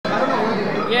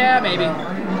Yeah, maybe.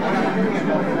 What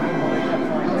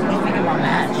do you think of our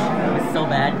match? It was so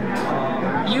bad.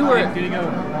 You were. Did he go?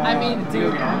 I mean,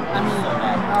 dude. I mean,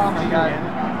 oh my god.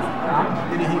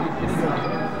 Did he go?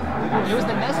 It was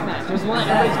the Nest match. It was the one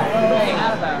that everybody's complaining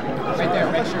out about. Right there,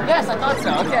 red shirt. Yes, I thought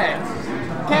so. Okay.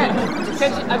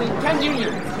 Ken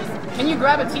Jr., can you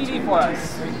grab a TV for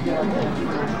us?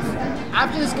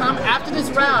 After this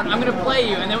round, I'm gonna play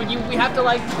you, and then we have to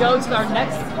like go to our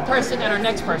next person and our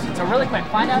next person. So really quick,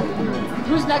 find out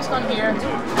who's next on here, and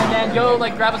then go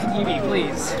like grab us a TV,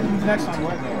 please. Who's next on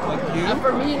what? Like you?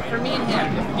 For me and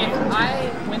him. If I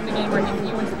win the game or if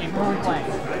he wins the game, who are we playing?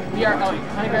 We are. Oh,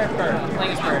 Honey Bear Bird. I'm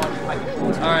playing as Bird.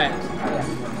 All right.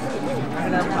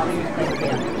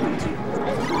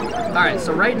 All right.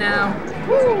 So right now,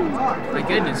 my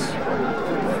goodness.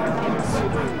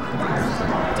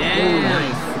 Damn.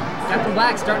 Nice. Captain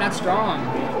Black starting out strong.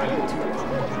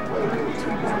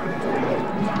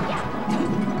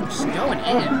 Just going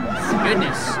in.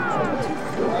 Goodness.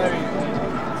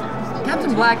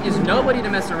 Captain Black is nobody to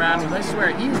mess around with. I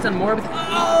swear, he's done more with.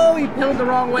 Oh, he pilled the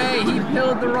wrong way. He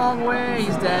pilled the wrong way.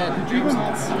 He's dead.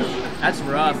 That's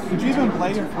rough. Did you even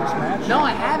play your first match? No,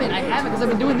 I haven't. Because I've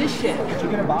been doing this shit. Did you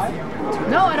get a buy?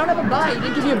 No, I don't have a buy. He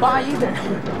didn't give me a buy either.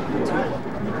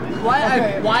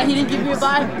 Why he didn't give me a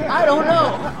buy? I don't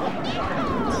know.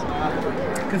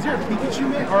 Because you're a Pikachu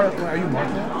man, or are you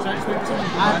Marth now?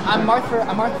 I'm Marth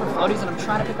for floaties, and I'm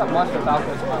trying to pick up Marth for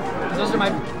Falcos.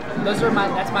 That's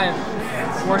my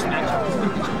worst matchup.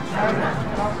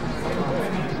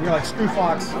 You're like, screw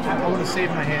Fox, I want to save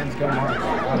my hands, go Marth.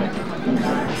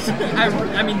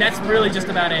 I mean, that's really just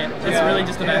about it. That's really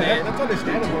just about it. That's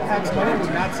understandable. Hacks Money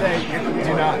would not say,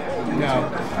 do not, no.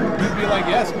 You'd be like,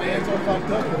 yes, man, it's all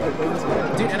fucked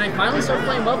up. Dude, and I finally started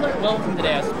playing well from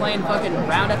today. I was playing fucking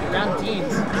round after round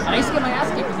teams. And I used to get my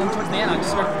ass kicked, but then towards the end, I just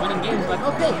started winning games. Like,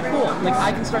 okay, cool. Like,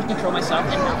 I can start to control myself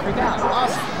and not freak out.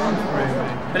 Awesome.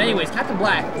 But anyways, Captain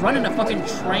Black running a fucking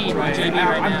train on JB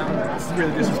right now. This is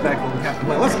really disrespectful to Captain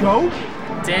Black. Let's go!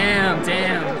 Damn.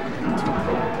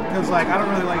 Because, like, I don't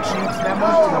really like Sheets that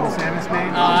much because I'm a Samus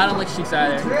main. Oh, I don't like Sheets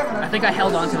either. I think I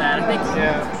held on to that. I think.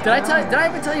 Yeah. Did I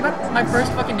ever tell you about my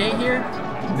first fucking day here?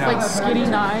 No. Like Skitty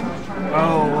 9.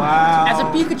 Oh, wow. As a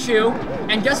Pikachu,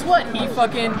 and guess what? He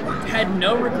fucking had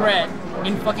no regret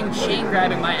in fucking chain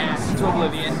grabbing my ass into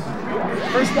oblivion.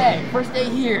 First day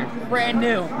here, brand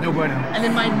new. No bueno. And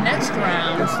then my next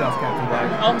round. Good stuff, Captain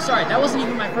Black. Oh, I'm sorry, that wasn't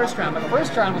even my first round. My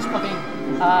first round was fucking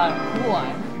Cool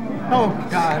Line. Oh,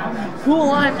 God. Cool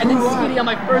Line, and then Skitty on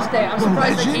my first day. I'm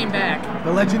surprised they came back.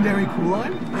 The legendary Cool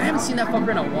Line? I haven't seen that fucker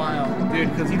in a while. Dude,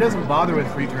 because he doesn't bother with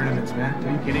free tournaments, man.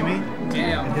 Are you kidding me?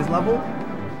 Damn. At his level?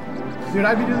 Dude,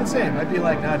 I'd be doing the same. I'd be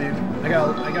like, nah, dude. I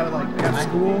gotta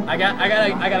school. I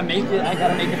gotta make it. I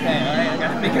gotta make it pay. All right, I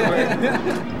gotta make it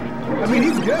work. I mean,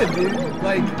 he's good, dude.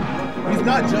 Like, he's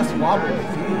not just wobble.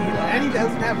 And he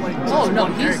doesn't have like. Oh no,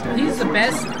 he's the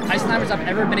best ice climbers I've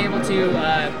ever been able to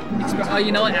explore. Oh,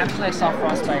 you know what? Actually, I saw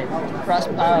Frostbite.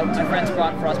 My friends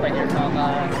brought Frostbite here from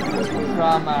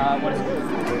what is it?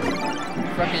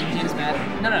 Fucking James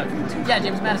Madison. No. Yeah,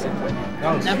 James Madison.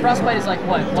 Oh, now Frostbite is like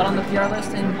what on the PR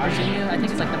list in Virginia? I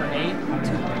think it's like number 8.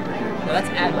 No, that's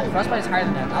ad. Like Frostbite is higher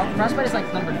than that. Frostbite is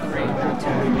like number 3.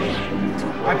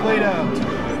 I played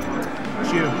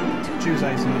Choose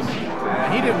Ices.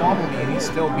 He didn't wobble me, and he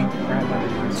still beat the crap out of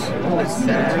me. It's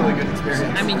a really good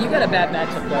experience. I mean, you got a bad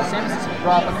matchup though. Samus is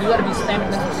rough, but you got to be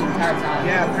spamming missiles the entire time.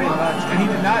 Yeah, pretty much. And he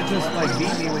did not just like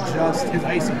beat me with just his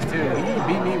Ices too. He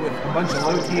beat me with a bunch of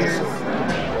low tiers,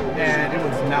 and it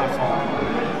was not fun.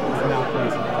 It was not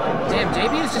crazy. Damn,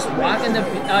 JB is just rocking the.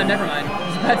 Never mind. I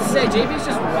was about to say JB is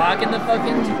just rocking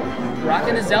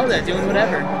the Zelda, doing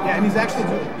whatever. Yeah, and he's like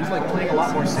playing a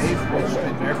lot more safe, which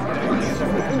I definitely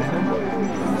commend him.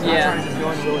 Yeah. Not trying to just go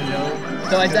into willy-nilly.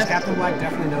 So Captain Black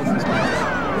definitely knows this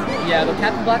match. Yeah, but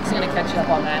Captain Black's gonna catch up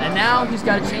on that, and now he's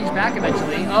got to change back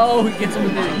eventually. Oh, he gets him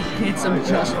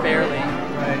just barely.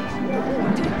 Right.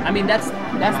 I mean, that's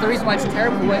the reason why it's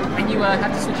terrible when you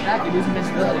have to switch back. You lose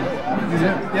invincibility.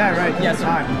 Yeah, right. Yeah, so,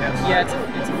 time. Yeah, it's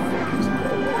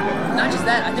not just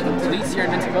that. I think it deletes your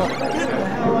invincibility.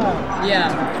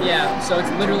 Yeah. So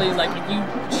it's literally like if you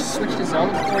switch to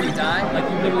Zelda before you die, like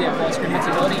you literally have lost your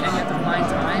invincibility, and you have to find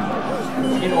time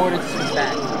in order to switch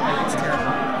back. Like, it's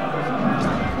terrible.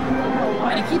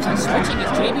 And he keeps on switching. Is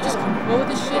JB just comfortable with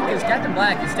this shit? Because Captain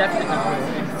Black is definitely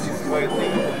comfortable. Oh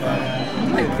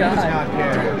my God. He does not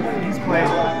care. He's played, I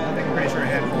think, I'm pretty sure a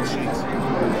handful of Sheets.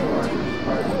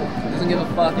 Doesn't give a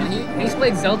fuck. And he's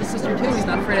played Zelda's sister too. He's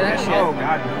not afraid of that shit. Oh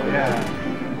God, no, yeah.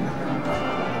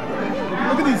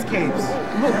 look at these capes.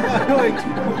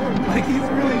 like he's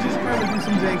really just trying to do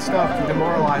some jank stuff to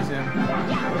demoralize him.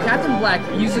 Captain Black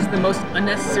uses the most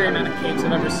unnecessary amount of capes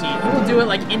I've ever seen. He will do it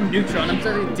like in neutral, and I'm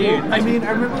just like, dude. I mean,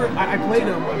 I remember I played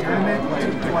him a tournament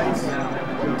like twice,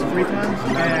 3 times,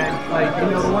 and like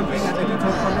the one thing I think he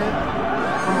took from it,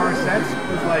 from our sets,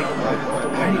 was like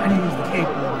I need to use the cape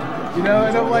more. And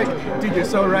I'm like, dude, you're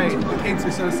so right. The capes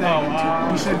are so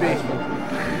sad. You should be.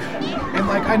 And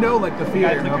like I know like the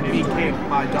fear of being caped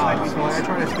by dogs, so like, I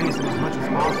try to space it as much as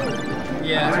possible.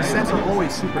 Yeah. Their sets are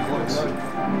always super close.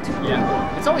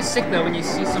 Yeah. It's always sick though when you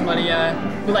see somebody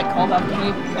who like called out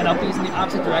cape and upbeats in the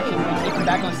opposite direction and cape them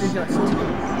back on stage. You're like,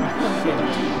 shit.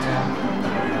 Yeah.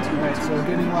 Alright, so we're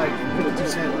getting like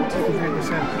 53%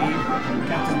 lead.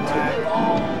 Captain Black.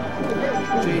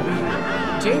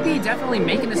 JB definitely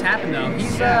making this happen though.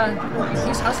 He's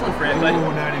hustling for it, but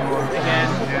not anymore. Again.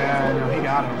 Yeah, no, he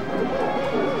got him.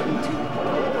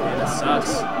 Yeah, that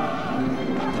sucks.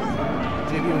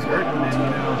 JB was hurt, and then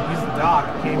he's the doc,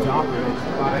 came to operate.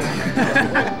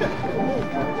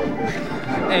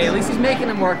 Hey, at least he's making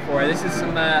him work for it. This is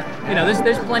some,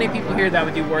 there's plenty of people here that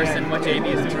would do worse than what JB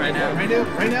is doing right now.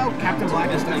 Right now, Captain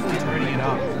Black is definitely turning it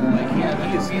up. Like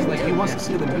he's like he wants to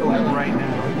seal the deal like right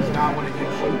now. He does not want to get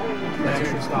the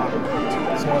extra stop.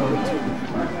 So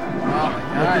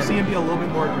you see him be a little bit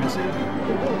more aggressive,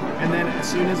 and then as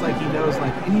soon as like he knows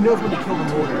when to kill the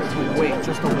mortar, to wait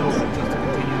just a little bit just to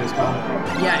continue this combo.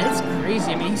 Yeah, it's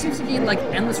crazy. I mean, he seems to be in like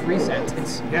endless resets.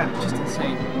 It's just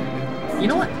insane. You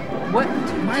know what? What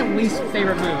my least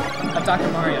favorite move of Dr.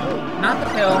 Mario? Not the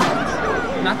pill,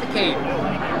 not the cape.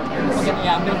 Okay,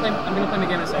 yeah, I'm gonna play my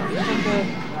game in a second.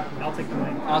 I'll take the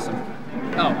mic. Awesome.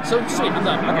 Oh, so sweet. I'm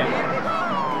done. Okay.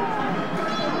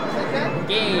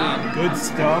 Game. Good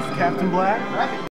stuff, Captain Black.